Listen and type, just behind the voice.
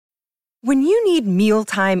When you need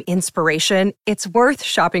mealtime inspiration, it's worth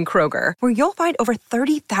shopping Kroger, where you'll find over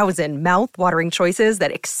 30,000 mouth-watering choices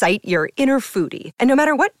that excite your inner foodie. And no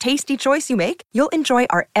matter what tasty choice you make, you'll enjoy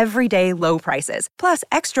our everyday low prices, plus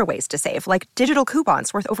extra ways to save, like digital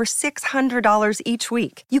coupons worth over $600 each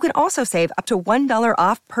week. You can also save up to $1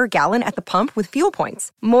 off per gallon at the pump with fuel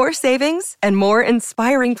points. More savings and more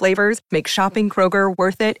inspiring flavors make shopping Kroger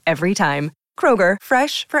worth it every time. Kroger,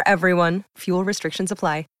 fresh for everyone. Fuel restrictions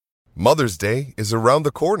apply. Mother's Day is around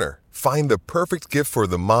the corner. Find the perfect gift for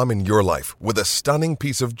the mom in your life with a stunning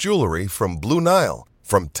piece of jewelry from Blue Nile.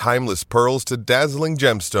 From timeless pearls to dazzling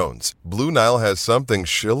gemstones, Blue Nile has something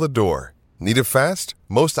she'll adore. Need it fast?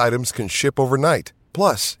 Most items can ship overnight.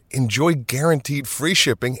 Plus, enjoy guaranteed free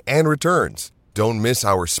shipping and returns. Don't miss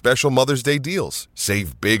our special Mother's Day deals.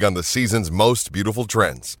 Save big on the season's most beautiful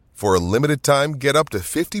trends. For a limited time, get up to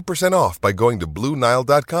 50% off by going to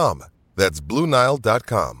BlueNile.com. That's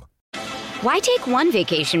BlueNile.com. Why take one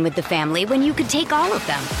vacation with the family when you could take all of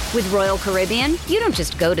them? With Royal Caribbean, you don't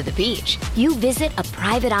just go to the beach. You visit a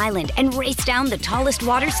private island and race down the tallest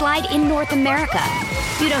water slide in North America.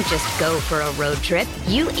 You don't just go for a road trip.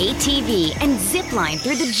 You ATV and zip line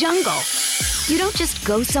through the jungle. You don't just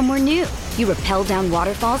go somewhere new. You rappel down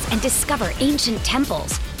waterfalls and discover ancient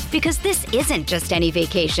temples. Because this isn't just any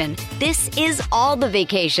vacation. This is all the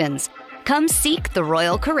vacations. Come seek the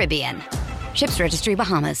Royal Caribbean. Ships Registry,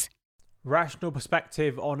 Bahamas. Rational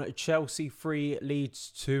perspective on Chelsea 3,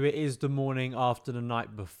 Leeds 2. It is the morning after the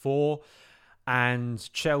night before, and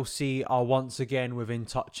Chelsea are once again within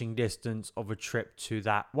touching distance of a trip to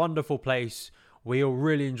that wonderful place we all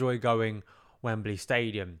really enjoy going, Wembley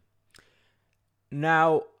Stadium.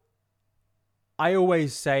 Now, I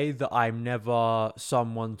always say that I'm never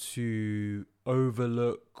someone to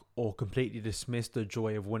overlook or completely dismiss the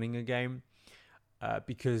joy of winning a game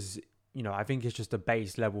because I think it's just a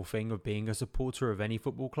base level thing of being a supporter of any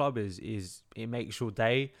football club is it makes your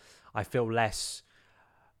day. I feel less,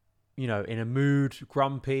 in a mood,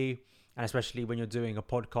 grumpy, and especially when you're doing a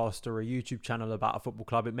podcast or a YouTube channel about a football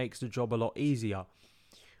club, it makes the job a lot easier.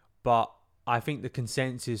 But I think the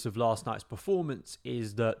consensus of last night's performance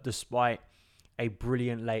is that despite a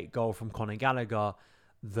brilliant late goal from Conor Gallagher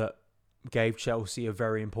that gave Chelsea a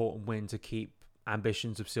very important win to keep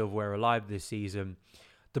ambitions of silverware alive this season,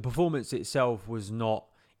 the performance itself was not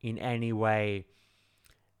in any way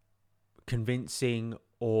convincing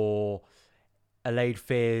or allayed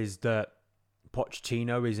fears that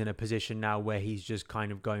Pochettino is in a position now where he's just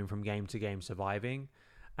kind of going from game to game surviving.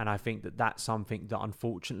 And I think that that's something that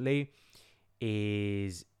unfortunately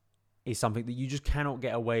is something that you just cannot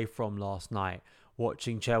get away from last night.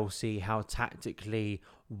 Watching Chelsea, how tactically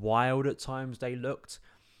wild at times they looked.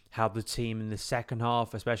 How the team in the second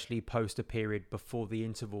half, especially post a period before the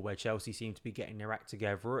interval where Chelsea seemed to be getting their act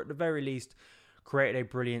together, or at the very least created a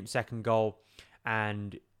brilliant second goal,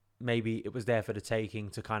 and maybe it was there for the taking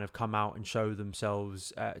to kind of come out and show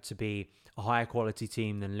themselves to be a higher quality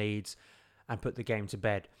team than Leeds and put the game to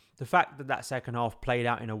bed. The fact that that second half played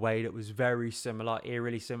out in a way that was very similar,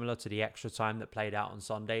 eerily similar to the extra time that played out on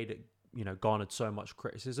Sunday that garnered so much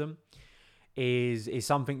criticism is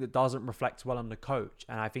something that doesn't reflect well on the coach.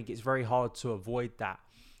 And I think it's very hard to avoid that.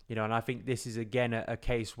 And I think this is, again, a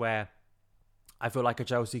case where I feel like a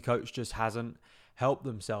Chelsea coach just hasn't helped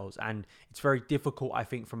themselves. And it's very difficult, I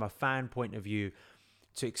think, from a fan point of view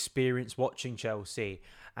to experience watching Chelsea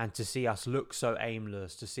and to see us look so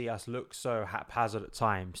aimless, to see us look so haphazard at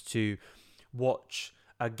times, to watch,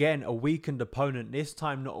 again, a weakened opponent, this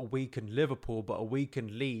time not a weakened Liverpool, but a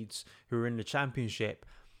weakened Leeds, who are in the Championship,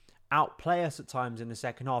 outplay us at times in the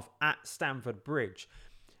second half at Stamford Bridge.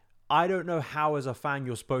 I don't know how as a fan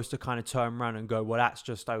you're supposed to kind of turn around and go, well, that's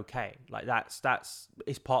just okay. Like that's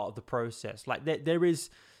it's part of the process. Like there is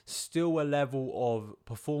still a level of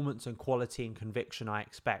performance and quality and conviction I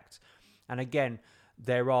expect. And again,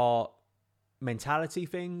 there are mentality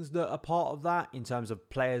things that are part of that in terms of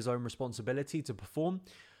players' own responsibility to perform.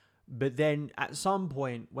 But then at some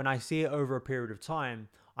point, when I see it over a period of time,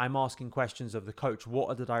 I'm asking questions of the coach. What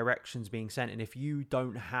are the directions being sent? And if you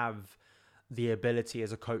don't have the ability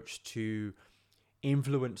as a coach to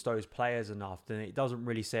influence those players enough, then it doesn't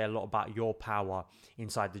really say a lot about your power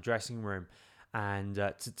inside the dressing room and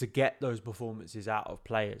to get those performances out of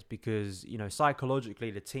players, because psychologically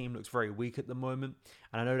the team looks very weak at the moment.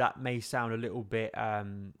 And I know that may sound a little bit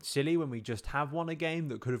silly when we just have won a game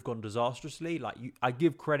that could have gone disastrously. I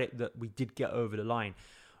give credit that we did get over the line,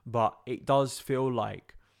 but it does feel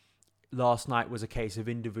like last night was a case of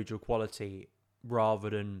individual quality rather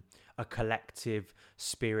than a collective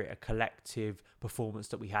spirit, a collective performance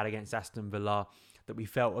that we had against Aston Villa, that we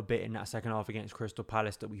felt a bit in that second half against Crystal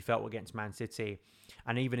Palace, that we felt against Man City,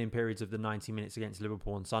 and even in periods of the 90 minutes against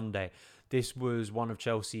Liverpool on Sunday. This was one of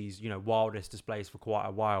Chelsea's, wildest displays for quite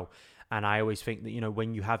a while. And I always think that,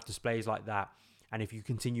 when you have displays like that, and if you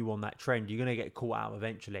continue on that trend, you're going to get caught out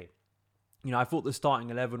eventually. I thought the starting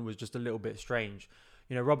 11 was just a little bit strange.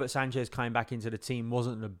 Robert Sanchez coming back into the team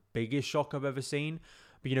wasn't the biggest shock I've ever seen.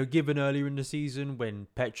 But, given earlier in the season when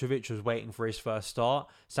Petrovic was waiting for his first start,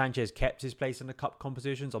 Sanchez kept his place in the cup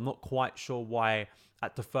competitions. I'm not quite sure why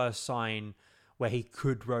at the first sign where he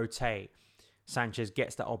could rotate, Sanchez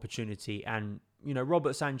gets that opportunity. And,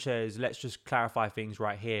 Robert Sanchez, let's just clarify things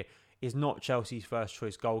right here, is not Chelsea's first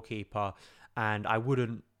choice goalkeeper. And I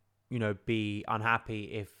wouldn't, be unhappy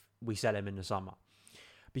if we sell him in the summer.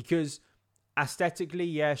 Because aesthetically,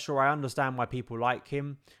 yeah, sure, I understand why people like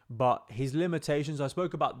him, but his limitations,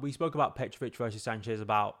 we spoke about Petrovic versus Sanchez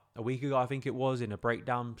about a week ago, I think it was, in a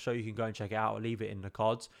breakdown show. You can go and check it out. I'll leave it in the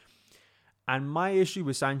cards. And my issue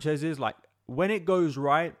with Sanchez is, when it goes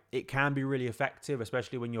right, it can be really effective,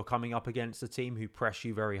 especially when you're coming up against a team who press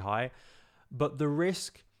you very high. But the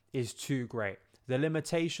risk is too great. The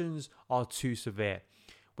limitations are too severe.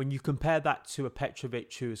 When you compare that to a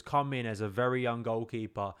Petrovic who has come in as a very young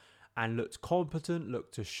goalkeeper and looked competent,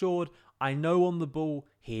 looked assured. I know on the ball,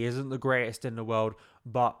 he isn't the greatest in the world,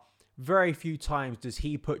 but very few times does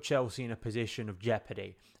he put Chelsea in a position of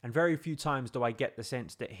jeopardy. And very few times do I get the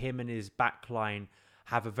sense that him and his backline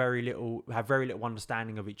have very little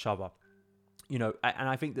understanding of each other. And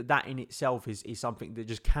I think that in itself is something that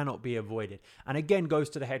just cannot be avoided. And again, goes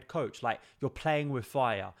to the head coach. You're playing with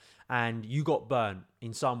fire and you got burnt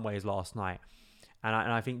in some ways last night. And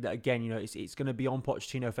I think that, again, it's going to be on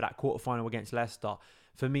Pochettino for that quarterfinal against Leicester.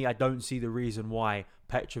 For me, I don't see the reason why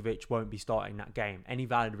Petrovic won't be starting that game. Any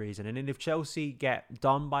valid reason. And then if Chelsea get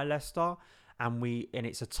done by Leicester and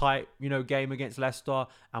it's a tight, game against Leicester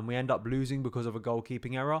and we end up losing because of a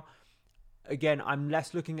goalkeeping error, again, I'm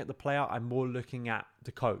less looking at the player. I'm more looking at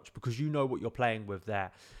the coach because you know what you're playing with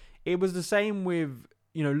there. It was the same with,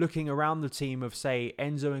 looking around the team of, say,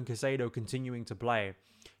 Enzo and Caicedo continuing to play.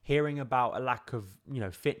 Hearing about a lack of,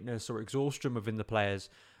 fitness or exhaustion within the players.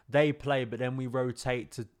 They play, but then we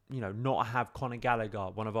rotate to, not have Conor Gallagher,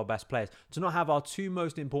 one of our best players. To not have our two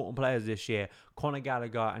most important players this year, Conor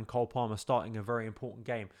Gallagher and Cole Palmer, starting a very important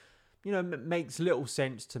game. Makes little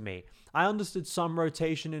sense to me. I understood some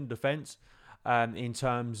rotation in defence in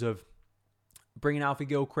terms of bringing Alfie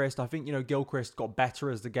Gilchrist. I think, Gilchrist got better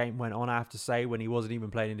as the game went on, I have to say, when he wasn't even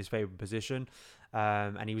playing in his favourite position.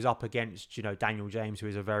 And he was up against, Daniel James, who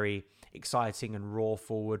is a very exciting and raw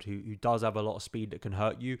forward who does have a lot of speed that can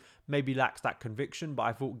hurt you. Maybe lacks that conviction, but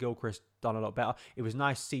I thought Gilchrist done a lot better. It was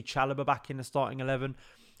nice to see Chalobah back in the starting 11.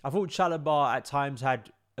 I thought Chalobah at times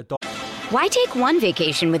had a... Why take one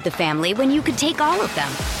vacation with the family when you could take all of them?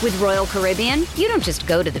 With Royal Caribbean, you don't just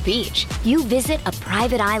go to the beach. You visit a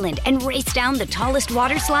private island and race down the tallest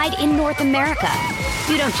water slide in North America.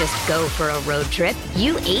 You don't just go for a road trip.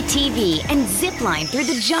 You ATV and zip line through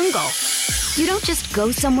the jungle. You don't just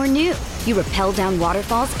go somewhere new. You rappel down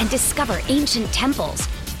waterfalls and discover ancient temples.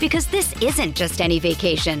 Because this isn't just any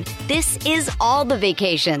vacation. This is all the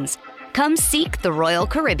vacations. Come seek the Royal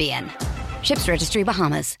Caribbean. Ships Registry,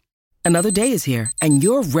 Bahamas. Another day is here, and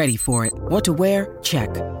you're ready for it. What to wear? Check.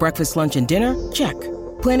 Breakfast, lunch, and dinner? Check.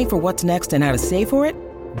 Planning for what's next and how to save for it?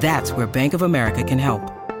 That's where Bank of America can help.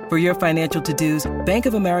 For your financial to-dos, Bank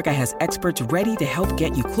of America has experts ready to help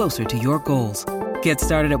get you closer to your goals. Get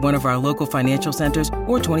started at one of our local financial centers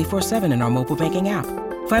or 24/7 in our mobile banking app.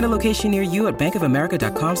 Find a location near you at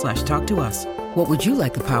bankofamerica.com/talktous. What would you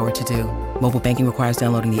like the power to do? Mobile banking requires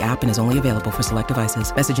downloading the app and is only available for select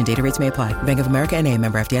devices. Message and data rates may apply. Bank of America N.A.,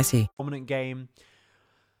 member FDIC. Dominant game,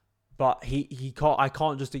 but he can't. I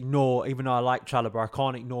can't just ignore, even though I like Chalobah, I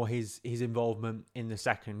can't ignore his involvement in the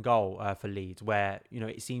second goal for Leeds, where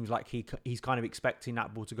it seems like he's kind of expecting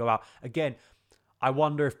that ball to go out again. I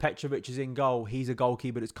wonder if Petrovic is in goal, he's a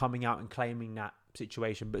goalkeeper that's coming out and claiming that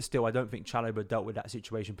situation. But still, I don't think Chalobah dealt with that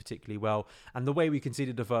situation particularly well. And the way we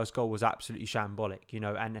conceded the first goal was absolutely shambolic,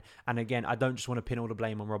 And again, I don't just want to pin all the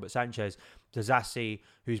blame on Robert Sanchez. Disasi,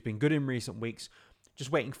 who's been good in recent weeks,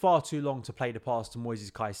 just waiting far too long to play the pass to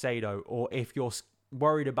Moises Caicedo. Or if you're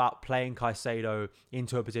worried about playing Caicedo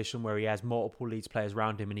into a position where he has multiple Leeds players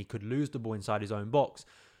around him and he could lose the ball inside his own box,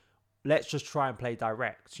 let's just try and play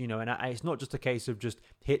direct, and it's not just a case of just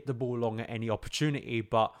hit the ball long at any opportunity,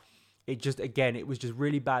 but it was just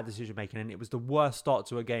really bad decision making, and it was the worst start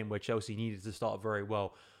to a game where Chelsea needed to start very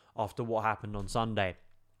well after what happened on Sunday.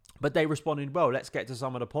 But they responded well. Let's get to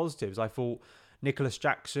some of the positives. I thought Nicholas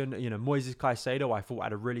Jackson, Moises Caicedo, I thought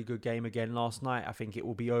had a really good game again last night. I think it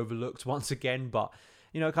will be overlooked once again, but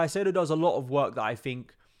Caicedo does a lot of work that I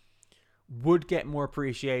think would get more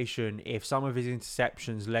appreciation if some of his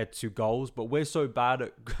interceptions led to goals, but we're so bad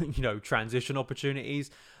at transition opportunities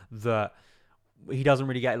that he doesn't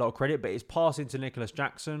really get a lot of credit. But his pass into Nicholas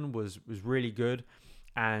Jackson was really good,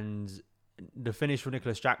 and the finish for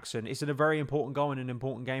Nicholas Jackson, it's a very important goal in an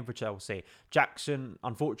important game for Chelsea. Jackson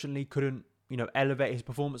unfortunately couldn't elevate his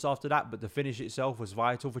performance after that, but the finish itself was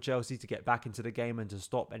vital for Chelsea to get back into the game and to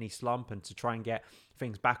stop any slump and to try and get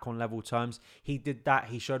things back on level terms. He did that.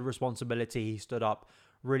 He showed responsibility. He stood up.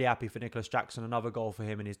 Really happy for Nicholas Jackson. Another goal for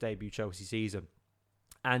him in his debut Chelsea season.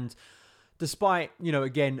 And despite,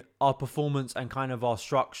 again, our performance and kind of our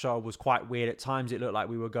structure was quite weird. At times it looked like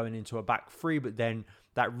we were going into a back three, but then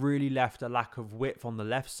that really left a lack of width on the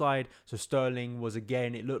left side. So Sterling was,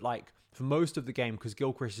 again, it looked like for most of the game, because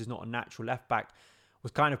Gilchrist is not a natural left back,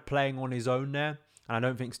 was kind of playing on his own there. And I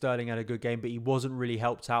don't think Sterling had a good game, but he wasn't really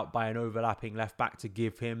helped out by an overlapping left back to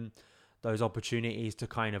give him those opportunities to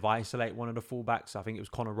kind of isolate one of the fullbacks. I think it was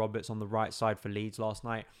Connor Roberts on the right side for Leeds last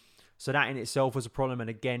night. So that in itself was a problem, and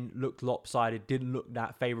again, looked lopsided, didn't look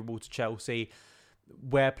that favourable to Chelsea,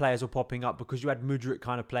 where players were popping up, because you had Mudryk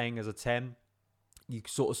kind of playing as a 10. You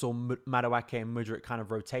sort of saw Madueke and Mudryk kind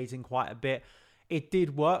of rotating quite a bit. It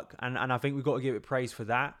did work, and I think we've got to give it praise for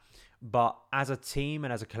that. But as a team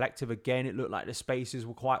and as a collective, again, it looked like the spaces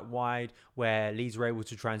were quite wide, where Leeds were able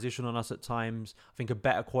to transition on us at times. I think a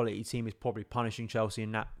better quality team is probably punishing Chelsea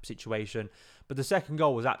in that situation. But the second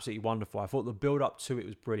goal was absolutely wonderful. I thought the build-up to it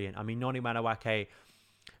was brilliant. I mean, Noni Madueke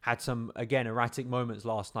had some, again, erratic moments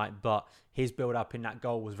last night, but his build-up in that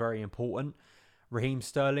goal was very important. Raheem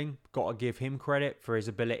Sterling, got to give him credit for his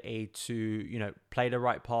ability to, play the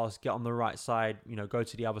right pass, get on the right side, go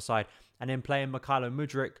to the other side, and then playing Mykhailo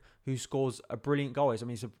Mudryk, who scores a brilliant goal. I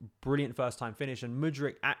mean, it's a brilliant first-time finish, and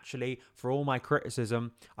Mudryk actually, for all my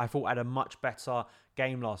criticism, I thought had a much better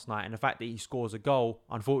game last night, and the fact that he scores a goal,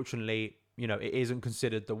 unfortunately, it isn't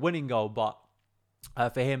considered the winning goal, but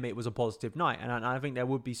for him, it was a positive night, and I think there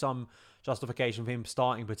would be some justification for him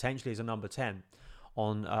starting potentially as a number 10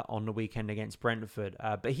 on the weekend against Brentford.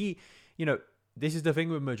 But he, this is the thing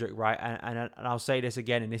with Mudryk, right? And I'll say this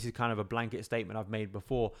again, and this is kind of a blanket statement I've made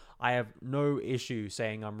before. I have no issue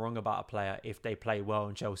saying I'm wrong about a player if they play well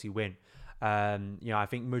and Chelsea win. I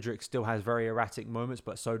think Mudryk still has very erratic moments,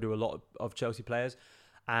 but so do a lot of Chelsea players.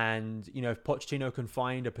 And, if Pochettino can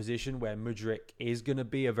find a position where Mudryk is going to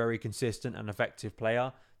be a very consistent and effective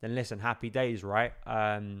player, then listen, happy days, right?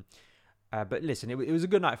 But listen, it was a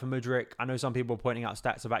good night for Mudryk. I know some people are pointing out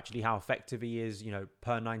stats of actually how effective he is,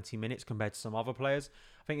 per 90 minutes compared to some other players.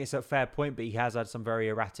 I think it's a fair point, but he has had some very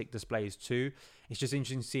erratic displays too. It's just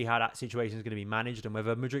interesting to see how that situation is going to be managed and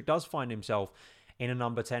whether Mudryk does find himself in a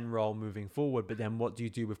number 10 role moving forward. But then what do you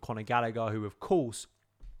do with Conor Gallagher, who of course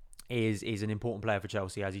is an important player for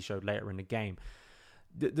Chelsea, as he showed later in the game.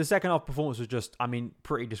 The second half performance was just,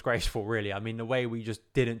 pretty disgraceful, really. The way we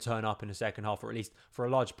just didn't turn up in the second half, or at least for a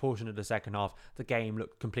large portion of the second half, the game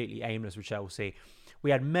looked completely aimless with Chelsea.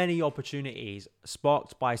 We had many opportunities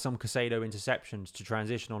sparked by some Caicedo interceptions to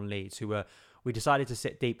transition on Leeds, we decided to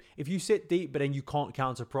sit deep. If you sit deep, but then you can't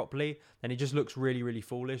counter properly, then it just looks really, really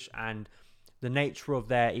foolish. And the nature of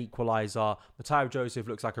their equaliser, Mateo Joseph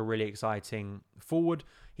looks like a really exciting forward.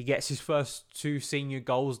 He gets his first 2 senior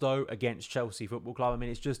goals, though, against Chelsea Football Club.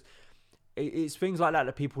 It's things like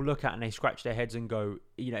that people look at and they scratch their heads and go,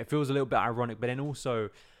 it feels a little bit ironic, but then also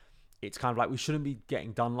it's kind of like we shouldn't be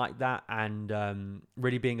getting done like that, and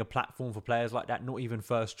really being a platform for players like that, not even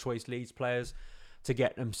first choice Leeds players, to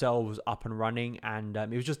get themselves up and running. And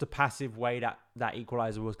it was just a passive way that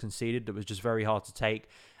equaliser was conceded that was just very hard to take.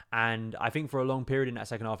 And I think for a long period in that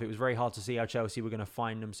second half, it was very hard to see how Chelsea were going to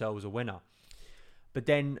find themselves a winner. But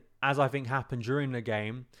then, as I think happened during the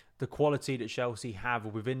game, the quality that Chelsea have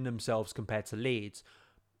within themselves compared to Leeds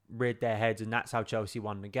reared their heads, and that's how Chelsea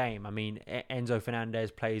won the game. Enzo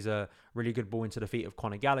Fernandez plays a really good ball into the feet of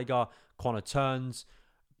Conor Gallagher. Conor turns,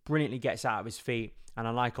 brilliantly gets out of his feet, and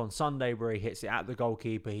unlike on Sunday where he hits it at the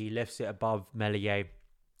goalkeeper, he lifts it above Meslier,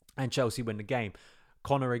 and Chelsea win the game.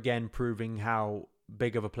 Conor again proving how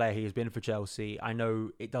big of a player he has been for Chelsea. I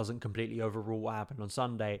know it doesn't completely overrule what happened on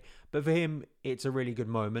Sunday, but for him, it's a really good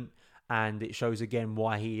moment, and it shows again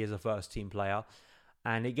why he is a first team player,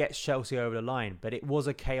 and it gets Chelsea over the line. But it was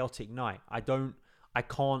a chaotic night. I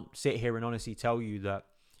can't sit here and honestly tell you that,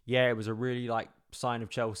 it was a really sign of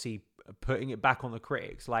Chelsea putting it back on the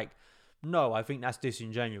critics. No, I think that's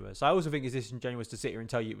disingenuous. I also think it's disingenuous to sit here and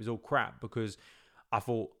tell you it was all crap, because I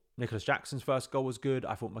thought Nicholas Jackson's first goal was good.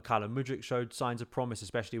 I thought Mykhailo Mudryk showed signs of promise,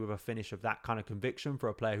 especially with a finish of that kind of conviction for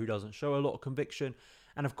a player who doesn't show a lot of conviction.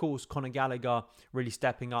 And of course, Conor Gallagher really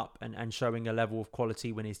stepping up and showing a level of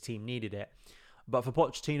quality when his team needed it. But for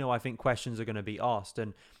Pochettino, I think questions are going to be asked.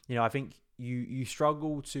 And, I think you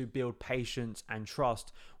struggle to build patience and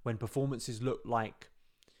trust when performances look like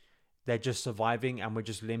they're just surviving and we're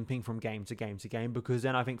just limping from game to game to game, because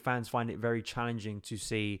then I think fans find it very challenging to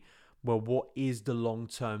see, well, what is the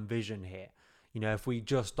long-term vision here? If we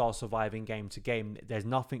just start surviving game to game, there's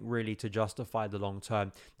nothing really to justify the long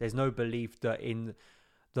term. There's no belief that in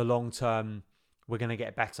the long term we're going to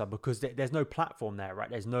get better, because there's no platform there, right?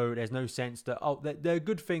 There's no sense that, they're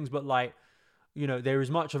good things, but there is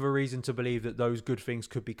much of a reason to believe that those good things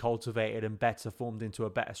could be cultivated and better formed into a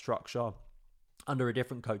better structure under a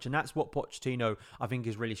different coach. And that's what Pochettino, I think,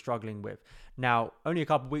 is really struggling with. Now, only a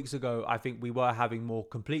couple of weeks ago, I think we were having more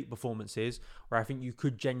complete performances where I think you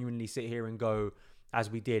could genuinely sit here and go, as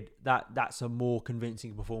we did, that's a more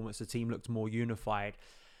convincing performance. The team looked more unified.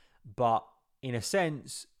 But in a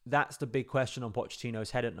sense, that's the big question on Pochettino's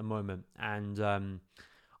head at the moment. And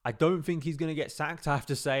I don't think he's going to get sacked, I have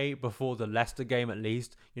to say, before the Leicester game at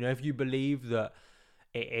least. If you believe that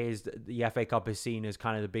the FA Cup is seen as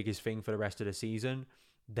kind of the biggest thing for the rest of the season,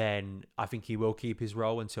 then I think he will keep his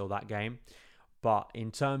role until that game. But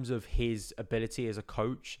in terms of his ability as a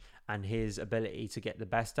coach and his ability to get the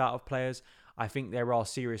best out of players, I think there are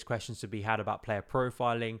serious questions to be had about player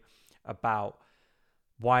profiling, about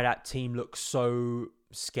why that team looks so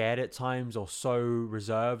scared at times or so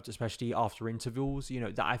reserved, especially after intervals.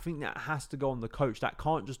 That I think that has to go on the coach. That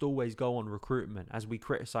can't just always go on recruitment, as we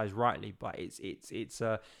criticize rightly, but it's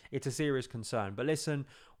a serious concern. But listen,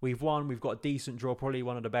 we've won. We've got a decent draw, probably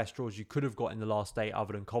one of the best draws you could have got in the last day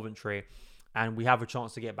other than Coventry, and we have a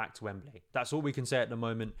chance to get back to Wembley. That's all we can say at the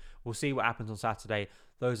moment. We'll see what happens on Saturday.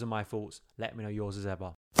 Those are my thoughts. Let me know yours as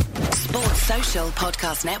ever. Sports Social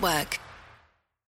Podcast Network.